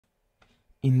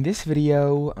In this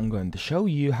video, I'm going to show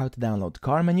you how to download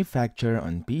Car Manufacturer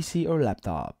on PC or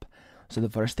laptop. So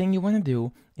the first thing you want to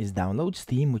do is download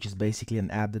Steam, which is basically an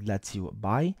app that lets you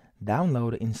buy,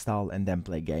 download, install, and then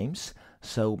play games.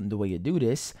 So the way you do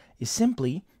this is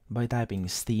simply by typing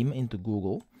Steam into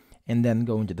Google and then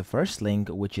going to the first link,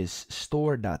 which is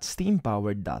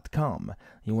store.steampowered.com.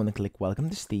 You want to click Welcome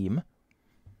to Steam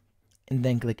and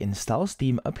then click Install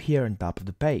Steam up here on top of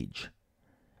the page.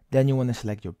 Then you want to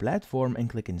select your platform and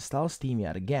click Install Steam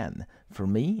yet again. For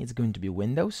me, it's going to be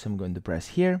Windows, so I'm going to press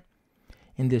here,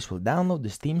 and this will download the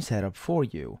Steam setup for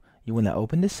you. You want to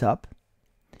open this up,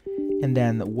 and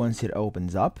then once it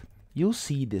opens up, you'll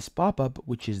see this pop-up,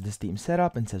 which is the Steam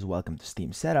setup, and says Welcome to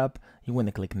Steam Setup. You want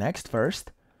to click Next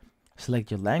first,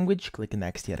 select your language, click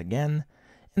Next yet again,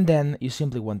 and then you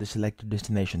simply want to select your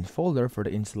destination folder for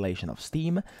the installation of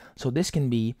Steam. So this can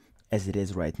be as it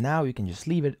is right now. You can just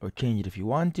leave it or change it if you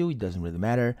want to, it doesn't really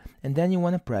matter, and then you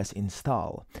want to press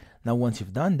install. Now once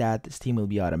you've done that, Steam will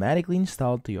be automatically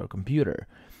installed to your computer.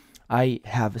 I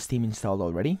have Steam installed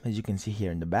already, as you can see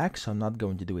here in the back, so I'm not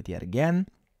going to do it yet again.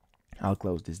 I'll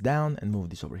close this down and move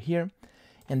this over here.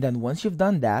 And then once you've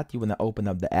done that, you want to open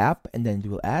up the app, and then it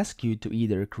will ask you to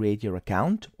either create your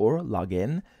account or log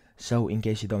in. So in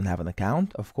case you don't have an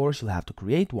account, of course you'll have to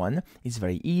create one. It's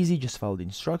very easy, just follow the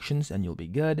instructions and you'll be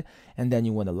good. And then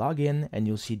you want to log in and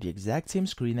you'll see the exact same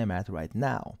screen I'm at right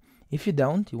now. If you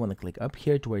don't, you want to click up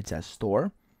here to where it says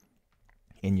Store,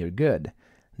 and you're good.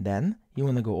 Then you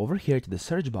want to go over here to the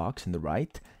search box on the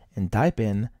right and type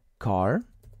in Car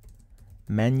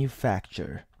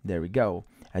Manufacturer. There we go.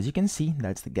 As you can see,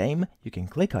 that's the game. You can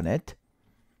click on it,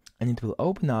 and it will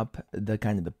open up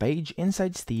the page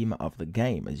inside Steam of the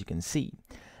game, as you can see.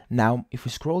 Now, if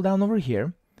we scroll down over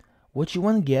here, what you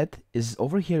want to get is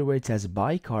over here where it says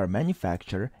Buy Car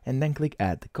Manufacturer, and then click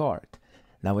Add to Cart.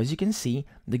 Now, as you can see,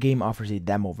 the game offers a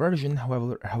demo version,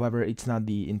 however, it's not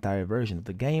the entire version of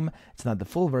the game, it's not the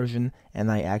full version,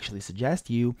 and I actually suggest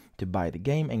you to buy the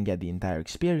game and get the entire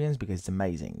experience because it's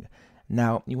amazing.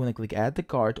 Now, you want to click Add to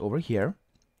Cart over here,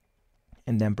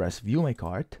 and then press View My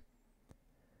Cart.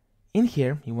 In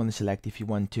here, you want to select if you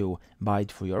want to buy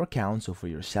it for your account, so for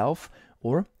yourself,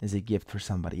 or as a gift for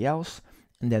somebody else.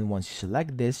 And then once you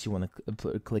select this, you want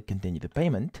to click Continue the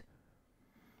Payment.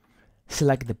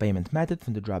 Select the payment method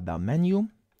from the drop-down menu.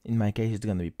 In my case, it's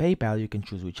going to be PayPal. You can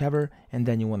choose whichever. And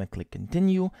then you want to click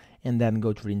Continue, and then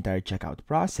go through the entire checkout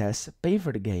process, pay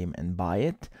for the game, and buy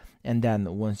it. And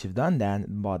then once you've done that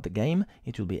and bought the game,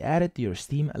 it will be added to your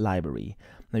Steam library.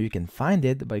 Now you can find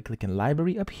it by clicking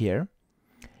Library up here.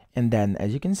 And then,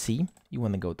 as you can see, you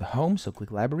want to go to Home, so click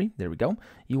Library, there we go.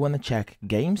 You want to check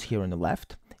Games here on the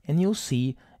left, and you'll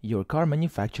see your Car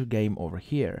Manufacturer game over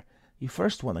here. You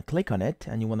first want to click on it,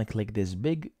 and you want to click this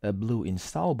big blue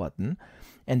Install button,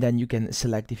 and then you can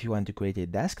select if you want to create a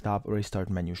desktop or a Start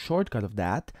menu shortcut of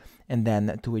that, and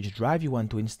then to which drive you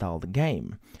want to install the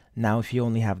game. Now, if you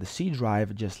only have the C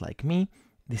drive, just like me,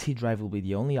 the C drive will be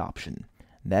the only option.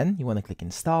 Then you want to click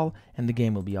Install, and the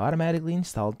game will be automatically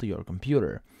installed to your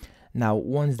computer. Now,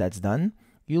 once that's done,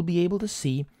 you'll be able to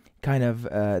see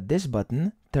this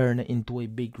button turn into a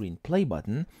big green play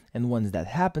button, and once that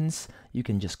happens, you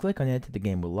can just click on it, the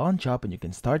game will launch up, and you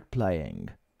can start playing.